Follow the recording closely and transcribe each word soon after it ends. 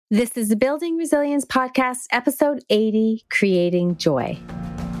This is the Building Resilience Podcast, episode 80, Creating Joy.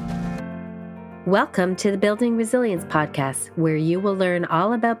 Welcome to the Building Resilience Podcast, where you will learn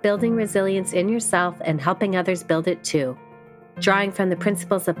all about building resilience in yourself and helping others build it too. Drawing from the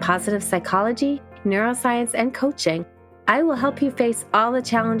principles of positive psychology, neuroscience, and coaching, I will help you face all the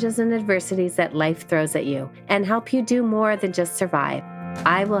challenges and adversities that life throws at you and help you do more than just survive.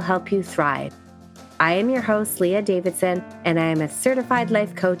 I will help you thrive. I am your host, Leah Davidson, and I am a certified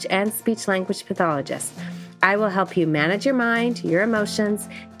life coach and speech-language pathologist. I will help you manage your mind, your emotions,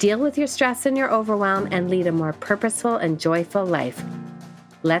 deal with your stress and your overwhelm, and lead a more purposeful and joyful life.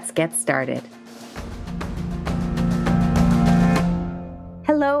 Let's get started.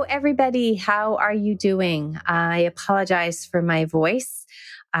 Hello, everybody. How are you doing? I apologize for my voice.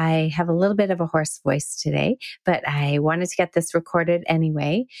 I have a little bit of a hoarse voice today, but I wanted to get this recorded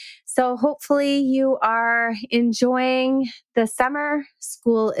anyway. So hopefully you are enjoying the summer.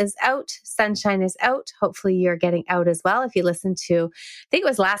 School is out. Sunshine is out. Hopefully you're getting out as well. If you listen to, I think it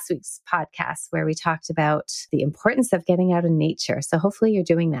was last week's podcast where we talked about the importance of getting out in nature. So hopefully you're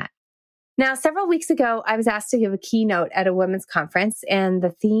doing that. Now, several weeks ago, I was asked to give a keynote at a women's conference, and the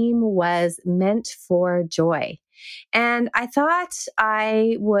theme was meant for joy. And I thought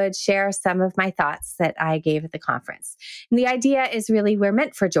I would share some of my thoughts that I gave at the conference. And the idea is really we're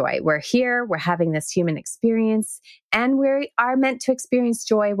meant for joy. We're here, we're having this human experience, and we are meant to experience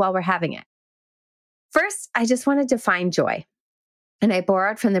joy while we're having it. First, I just want to define joy. And I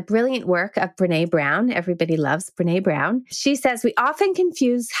borrowed from the brilliant work of Brené Brown. Everybody loves Brené Brown. She says, we often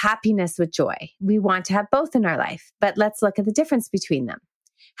confuse happiness with joy. We want to have both in our life, but let's look at the difference between them.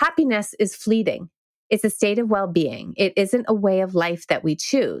 Happiness is fleeting. It's a state of well-being. It isn't a way of life that we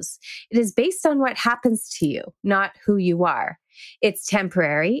choose. It is based on what happens to you, not who you are. It's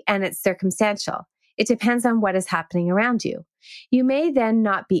temporary and it's circumstantial. It depends on what is happening around you. You may then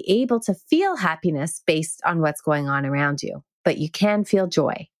not be able to feel happiness based on what's going on around you, but you can feel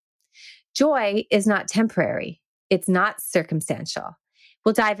joy. Joy is not temporary. It's not circumstantial.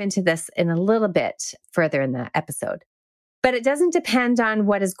 We'll dive into this in a little bit further in the episode. But it doesn't depend on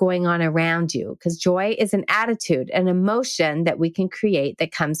what is going on around you, because joy is an attitude, an emotion that we can create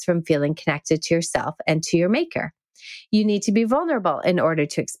that comes from feeling connected to yourself and to your maker. You need to be vulnerable in order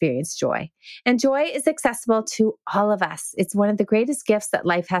to experience joy. And joy is accessible to all of us. It's one of the greatest gifts that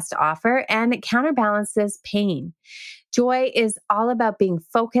life has to offer, and it counterbalances pain. Joy is all about being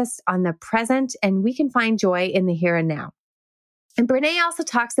focused on the present, and we can find joy in the here and now. And Brené also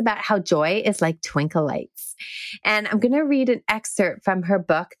talks about how joy is like twinkle lights. And I'm going to read an excerpt from her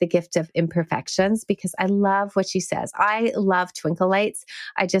book, The Gift of Imperfections, because I love what she says. I love twinkle lights.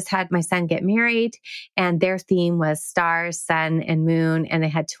 I just had my son get married, and their theme was stars, sun, and moon. And they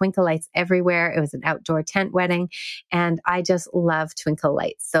had twinkle lights everywhere. It was an outdoor tent wedding. And I just love twinkle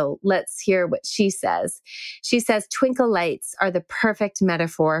lights. So let's hear what she says. She says, twinkle lights are the perfect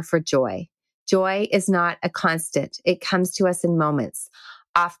metaphor for joy. Joy is not a constant. It comes to us in moments,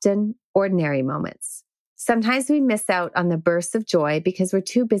 often ordinary moments. Sometimes we miss out on the bursts of joy because we're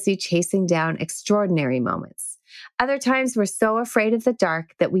too busy chasing down extraordinary moments. Other times we're so afraid of the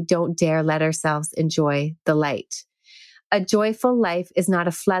dark that we don't dare let ourselves enjoy the light. A joyful life is not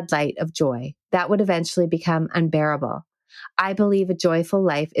a floodlight of joy. That would eventually become unbearable. I believe a joyful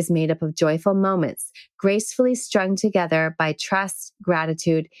life is made up of joyful moments, gracefully strung together by trust,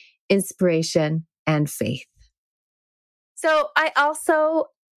 gratitude, inspiration, and faith. So I also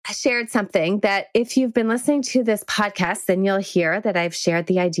shared something that if you've been listening to this podcast, then you'll hear that I've shared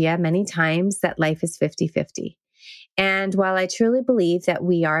the idea many times that life is 50-50. And while I truly believe that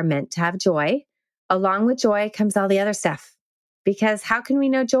we are meant to have joy, along with joy comes all the other stuff. Because how can we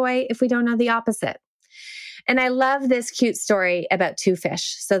know joy if we don't know the opposite? And I love this cute story about two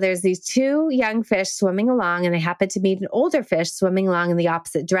fish. So there's these two young fish swimming along, and they happen to meet an older fish swimming along in the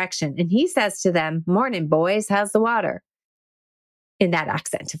opposite direction. And he says to them, "Morning, boys, how's the water?" In that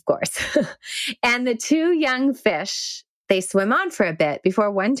accent, of course. And the two young fish, they swim on for a bit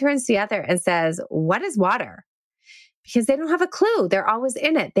before one turns to the other and says, "What is water?" Because they don't have a clue. They're always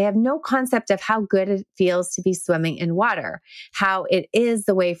in it. They have no concept of how good it feels to be swimming in water, how it is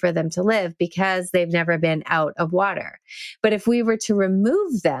the way for them to live because they've never been out of water. But if we were to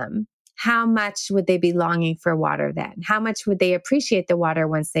remove them, how much would they be longing for water then? How much would they appreciate the water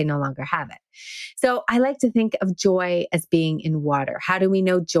once they no longer have it? So I like to think of joy as being in water. How do we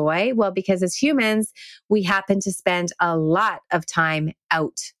know joy? Well, because as humans, we happen to spend a lot of time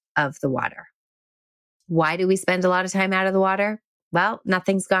out of the water. Why do we spend a lot of time out of the water? Well,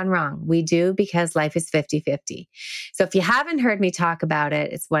 nothing's gone wrong. We do because life is 50-50. So if you haven't heard me talk about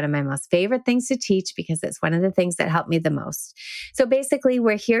it, it's one of my most favorite things to teach because it's one of the things that helped me the most. So basically,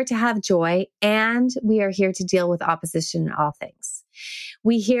 we're here to have joy and we are here to deal with opposition in all things.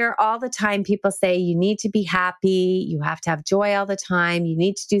 We hear all the time people say you need to be happy, you have to have joy all the time, you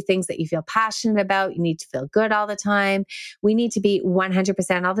need to do things that you feel passionate about, you need to feel good all the time. We need to be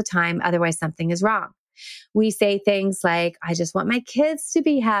 100% all the time, otherwise something is wrong. We say things like, I just want my kids to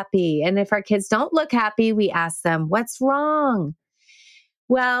be happy. And if our kids don't look happy, we ask them, what's wrong?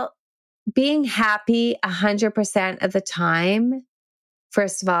 Well, being happy 100% of the time,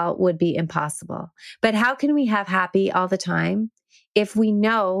 first of all, would be impossible. But how can we have happy all the time if we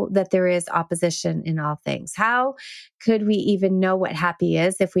know that there is opposition in all things? How could we even know what happy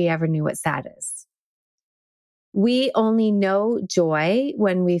is if we ever knew what sad is? We only know joy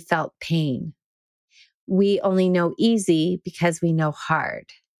when we felt pain. We only know easy because we know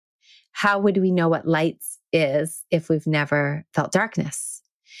hard. How would we know what light is if we've never felt darkness?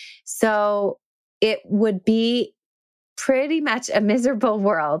 So it would be pretty much a miserable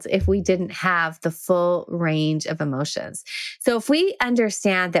world if we didn't have the full range of emotions. So if we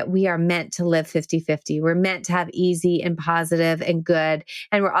understand that we are meant to live 50-50, we're meant to have easy and positive and good,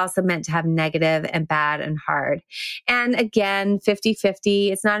 and we're also meant to have negative and bad and hard. And again,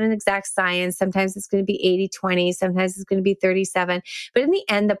 50-50, it's not an exact science. Sometimes it's going to be 80-20, sometimes it's going to be 37. But in the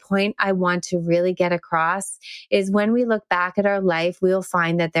end, the point I want to really get across is when we look back at our life, we'll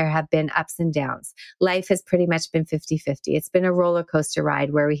find that there have been ups and downs. Life has pretty much been 50-50. It's been a roller coaster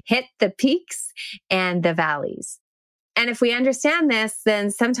ride where we hit the peaks and the valleys. And if we understand this, then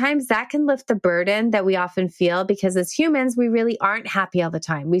sometimes that can lift the burden that we often feel because as humans, we really aren't happy all the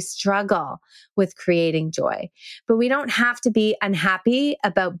time. We struggle with creating joy, but we don't have to be unhappy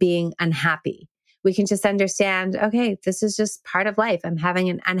about being unhappy. We can just understand, okay, this is just part of life. I'm having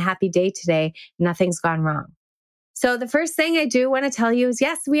an unhappy day today. Nothing's gone wrong. So the first thing I do want to tell you is,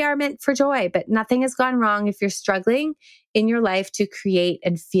 yes, we are meant for joy, but nothing has gone wrong if you're struggling in your life to create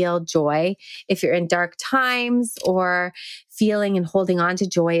and feel joy. If you're in dark times or feeling and holding on to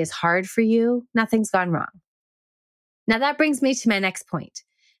joy is hard for you, nothing's gone wrong. Now that brings me to my next point,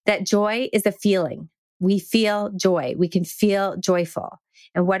 that joy is a feeling. We feel joy. We can feel joyful.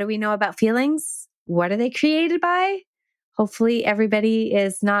 And what do we know about feelings? What are they created by? Hopefully everybody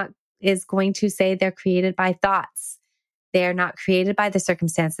is going to say they're created by thoughts. They are not created by the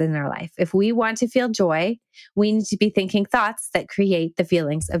circumstances in our life. If we want to feel joy, we need to be thinking thoughts that create the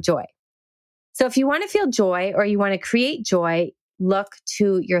feelings of joy. So if you want to feel joy or you want to create joy, look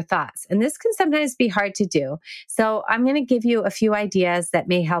to your thoughts. And this can sometimes be hard to do. So I'm going to give you a few ideas that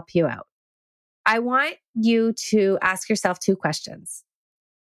may help you out. I want you to ask yourself two questions.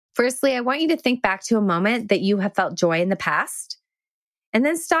 Firstly, I want you to think back to a moment that you have felt joy in the past. And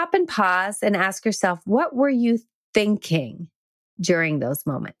then stop and pause and ask yourself, what were you thinking during those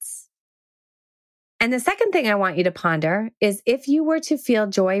moments? And the second thing I want you to ponder is if you were to feel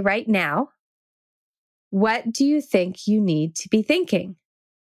joy right now, what do you think you need to be thinking?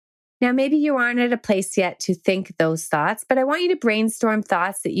 Now, maybe you aren't at a place yet to think those thoughts, but I want you to brainstorm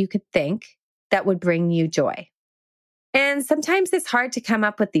thoughts that you could think that would bring you joy. And sometimes it's hard to come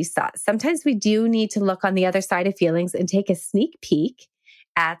up with these thoughts. Sometimes we do need to look on the other side of feelings and take a sneak peek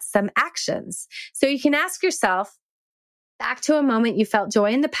at some actions. So you can ask yourself, back to a moment you felt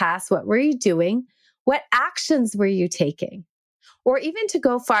joy in the past, what were you doing? What actions were you taking? Or even to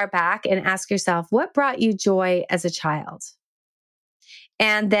go far back and ask yourself, what brought you joy as a child?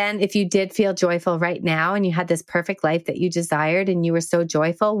 And then if you did feel joyful right now and you had this perfect life that you desired and you were so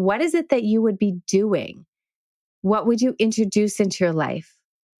joyful, what is it that you would be doing? What would you introduce into your life?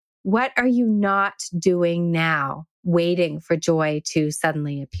 What are you not doing now, waiting for joy to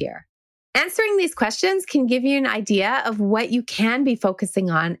suddenly appear? Answering these questions can give you an idea of what you can be focusing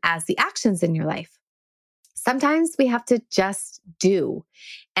on as the actions in your life. Sometimes we have to just do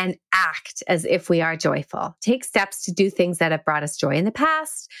and act as if we are joyful. Take steps to do things that have brought us joy in the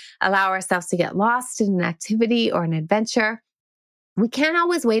past, allow ourselves to get lost in an activity or an adventure. We can't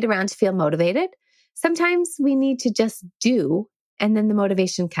always wait around to feel motivated. Sometimes we need to just do, and then the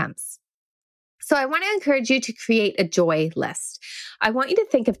motivation comes. So I want to encourage you to create a joy list. I want you to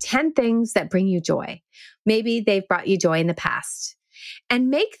think of 10 things that bring you joy. Maybe they've brought you joy in the past. And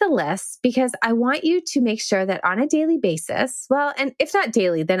make the list because I want you to make sure that on a daily basis, well, and if not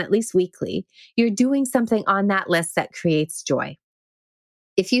daily, then at least weekly, you're doing something on that list that creates joy.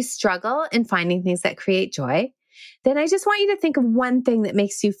 If you struggle in finding things that create joy, then I just want you to think of one thing that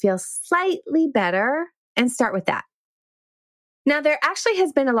makes you feel slightly better and start with that. Now, there actually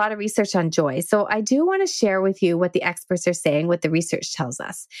has been a lot of research on joy. So I do want to share with you what the experts are saying, what the research tells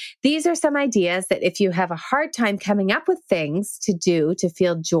us. These are some ideas that if you have a hard time coming up with things to do to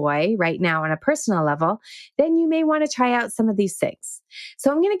feel joy right now on a personal level, then you may want to try out some of these things.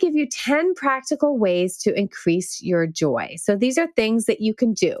 So I'm going to give you 10 practical ways to increase your joy. So these are things that you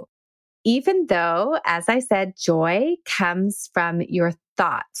can do. Even though, as I said, joy comes from your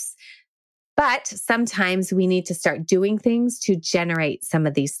thoughts. But sometimes we need to start doing things to generate some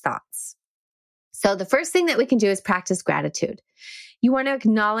of these thoughts. So the first thing that we can do is practice gratitude. You want to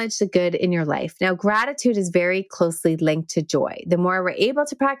acknowledge the good in your life. Now, gratitude is very closely linked to joy. The more we're able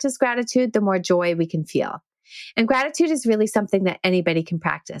to practice gratitude, the more joy we can feel. And gratitude is really something that anybody can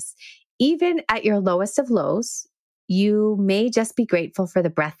practice. Even at your lowest of lows, you may just be grateful for the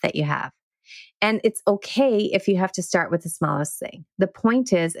breath that you have. And it's okay if you have to start with the smallest thing. The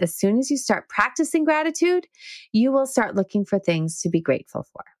point is, as soon as you start practicing gratitude, you will start looking for things to be grateful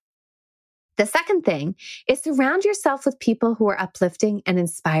for. The second thing is surround yourself with people who are uplifting and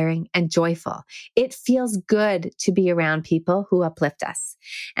inspiring and joyful. It feels good to be around people who uplift us.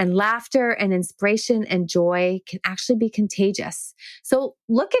 And laughter and inspiration and joy can actually be contagious. So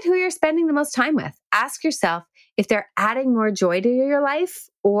look at who you're spending the most time with. Ask yourself if they're adding more joy to your life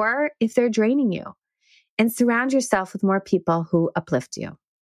or if they're draining you. And surround yourself with more people who uplift you.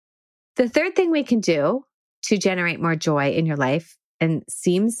 The third thing we can do to generate more joy in your life, and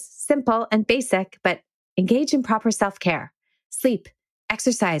seems simple and basic, but engage in proper self-care, sleep,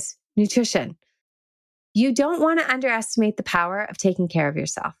 exercise, nutrition. You don't want to underestimate the power of taking care of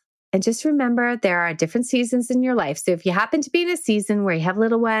yourself. And just remember, there are different seasons in your life. So if you happen to be in a season where you have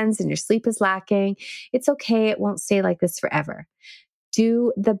little ones and your sleep is lacking, it's okay. It won't stay like this forever.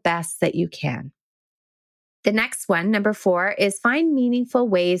 Do the best that you can. The next one, number 4, is find meaningful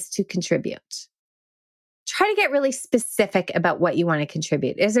ways to contribute. Try to get really specific about what you want to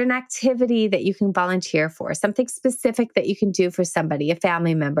contribute. Is there an activity that you can volunteer for? Something specific that you can do for somebody, a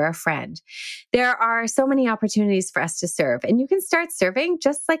family member, a friend? There are so many opportunities for us to serve, and you can start serving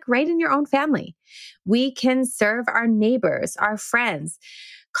just like right in your own family. We can serve our neighbors, our friends.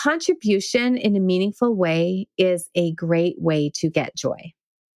 Contribution in a meaningful way is a great way to get joy.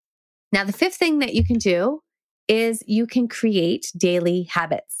 Now, the fifth thing that you can do is you can create daily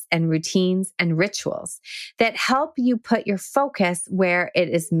habits and routines and rituals that help you put your focus where it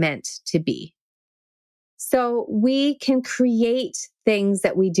is meant to be. So we can create things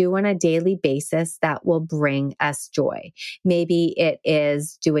that we do on a daily basis that will bring us joy. Maybe it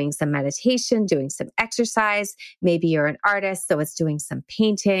is doing some meditation, doing some exercise. Maybe you're an artist, so it's doing some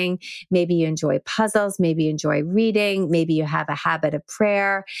painting. Maybe you enjoy puzzles. Maybe you enjoy reading. Maybe you have a habit of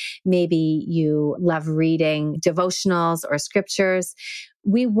prayer. Maybe you love reading devotionals or scriptures.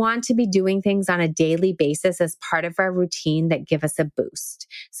 We want to be doing things on a daily basis as part of our routine that give us a boost.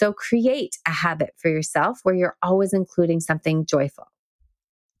 So create a habit for yourself where you're always including something joyful.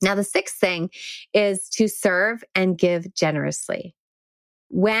 Now, the sixth thing is to serve and give generously.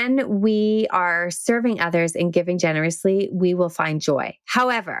 When we are serving others and giving generously, we will find joy.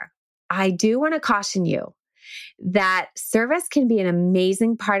 However, I do want to caution you that service can be an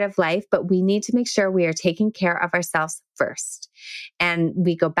amazing part of life, but we need to make sure we are taking care of ourselves first. And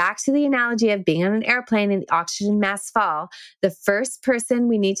we go back to the analogy of being on an airplane and the oxygen masks fall. The first person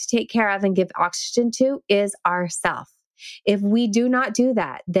we need to take care of and give oxygen to is ourselves. If we do not do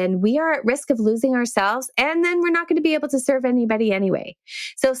that, then we are at risk of losing ourselves, and then we're not going to be able to serve anybody anyway.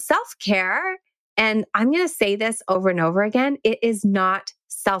 So self-care, and I'm going to say this over and over again, it is not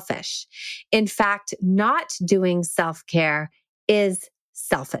selfish. In fact, not doing self-care is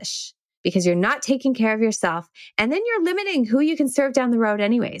selfish because you're not taking care of yourself, and then you're limiting who you can serve down the road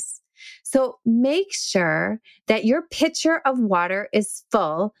anyways. So make sure that your pitcher of water is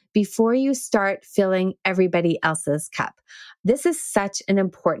full before you start filling everybody else's cup. This is such an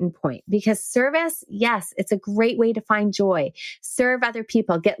important point because service, yes, it's a great way to find joy. Serve other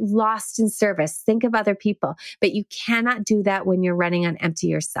people, get lost in service, think of other people, but you cannot do that when you're running on empty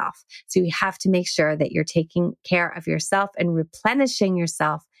yourself. So you have to make sure that you're taking care of yourself and replenishing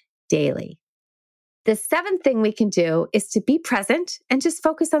yourself daily. The seventh thing we can do is to be present and just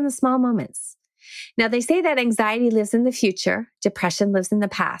focus on the small moments. Now, they say that anxiety lives in the future, depression lives in the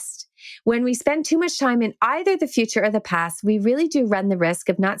past. When we spend too much time in either the future or the past, we really do run the risk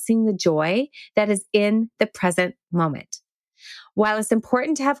of not seeing the joy that is in the present moment. While it's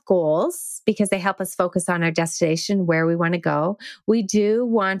important to have goals because they help us focus on our destination, where we want to go, we do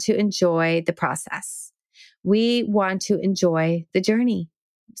want to enjoy the process. We want to enjoy the journey.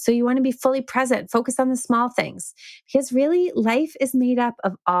 So you want to be fully present, focus on the small things, because really life is made up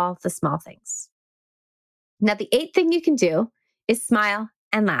of all the small things. Now, the eighth thing you can do is smile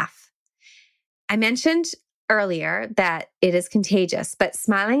and laugh. I mentioned earlier that it is contagious, but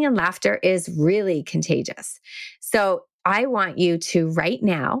smiling and laughter is really contagious. So I want you to right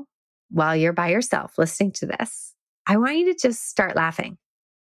now, while you're by yourself listening to this, I want you to just start laughing.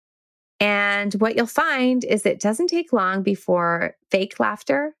 And what you'll find is it doesn't take long before fake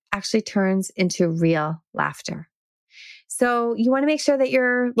laughter actually turns into real laughter. So you want to make sure that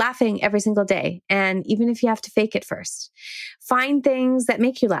you're laughing every single day. And even if you have to fake it first, find things that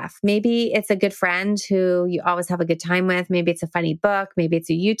make you laugh. Maybe it's a good friend who you always have a good time with. Maybe it's a funny book. Maybe it's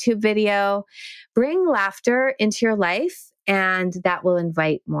a YouTube video. Bring laughter into your life, and that will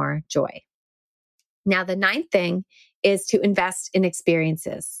invite more joy. Now, the ninth thing is to invest in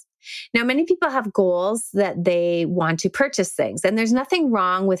experiences. Now, many people have goals that they want to purchase things, and there's nothing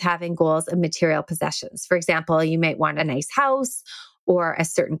wrong with having goals of material possessions. For example, you might want a nice house or a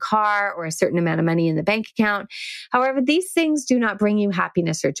certain car or a certain amount of money in the bank account. However, these things do not bring you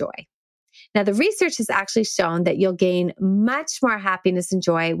happiness or joy. Now, the research has actually shown that you'll gain much more happiness and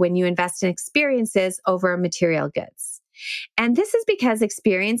joy when you invest in experiences over material goods. And this is because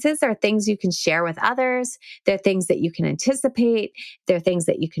experiences are things you can share with others. They're things that you can anticipate. They're things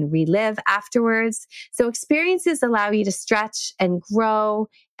that you can relive afterwards. So experiences allow you to stretch and grow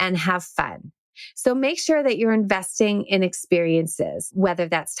and have fun. So make sure that you're investing in experiences, whether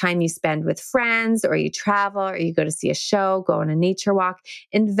that's time you spend with friends or you travel or you go to see a show, go on a nature walk.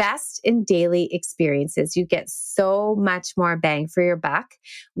 Invest in daily experiences. You get so much more bang for your buck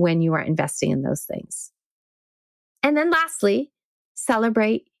when you are investing in those things. And then lastly,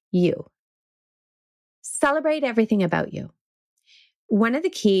 celebrate you. Celebrate everything about you. One of the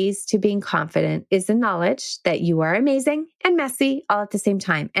keys to being confident is the knowledge that you are amazing and messy all at the same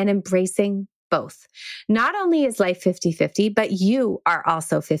time, and embracing both. Not only is life 50-50, but you are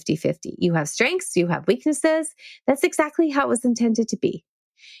also 50-50. You have strengths, you have weaknesses. That's exactly how it was intended to be.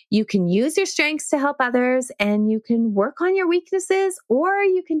 You can use your strengths to help others, and you can work on your weaknesses, or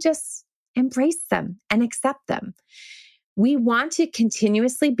you can just embrace them and accept them. We want to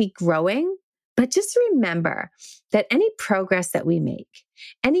continuously be growing, but just remember that any progress that we make,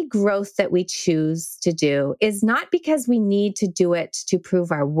 any growth that we choose to do is not because we need to do it to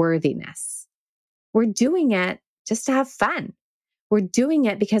prove our worthiness. We're doing it just to have fun. We're doing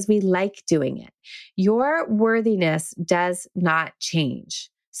it because we like doing it. Your worthiness does not change.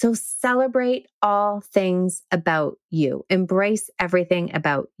 So celebrate all things about you. Embrace everything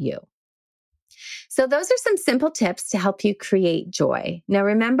about you. So those are some simple tips to help you create joy. Now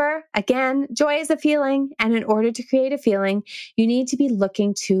remember, again, joy is a feeling, and in order to create a feeling, you need to be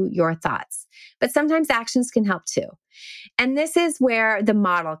looking to your thoughts. But sometimes actions can help too. And this is where the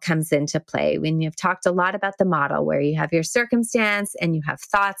model comes into play. When you've talked a lot about the model, where you have your circumstance and you have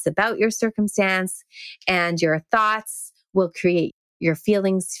thoughts about your circumstance, and your thoughts will create your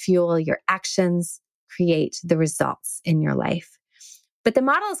feelings, fuel your actions, create the results in your life. But the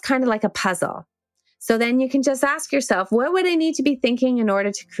model is kind of like a puzzle. So then you can just ask yourself, what would I need to be thinking in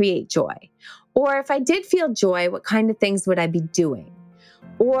order to create joy? Or if I did feel joy, what kind of things would I be doing?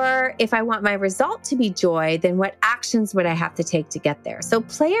 Or if I want my result to be joy, then what actions would I have to take to get there? So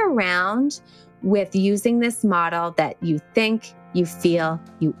play around with using this model that you think, you feel,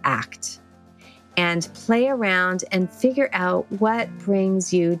 you act. And play around and figure out what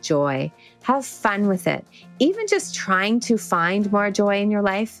brings you joy. Have fun with it. Even just trying to find more joy in your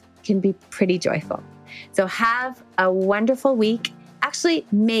life can be pretty joyful. So have a wonderful week. Actually,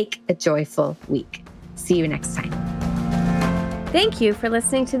 make a joyful week. See you next time. Thank you for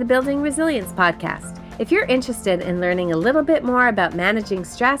listening to the Building Resilience podcast. If you're interested in learning a little bit more about managing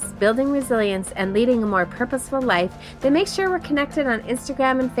stress, building resilience, and leading a more purposeful life, then make sure we're connected on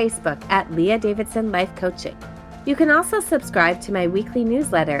Instagram and Facebook at Leah Davidson Life Coaching. You can also subscribe to my weekly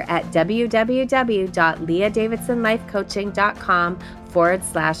newsletter at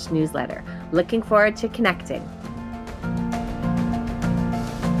www.leahdavidsonlifecoaching.com/newsletter. Looking forward to connecting.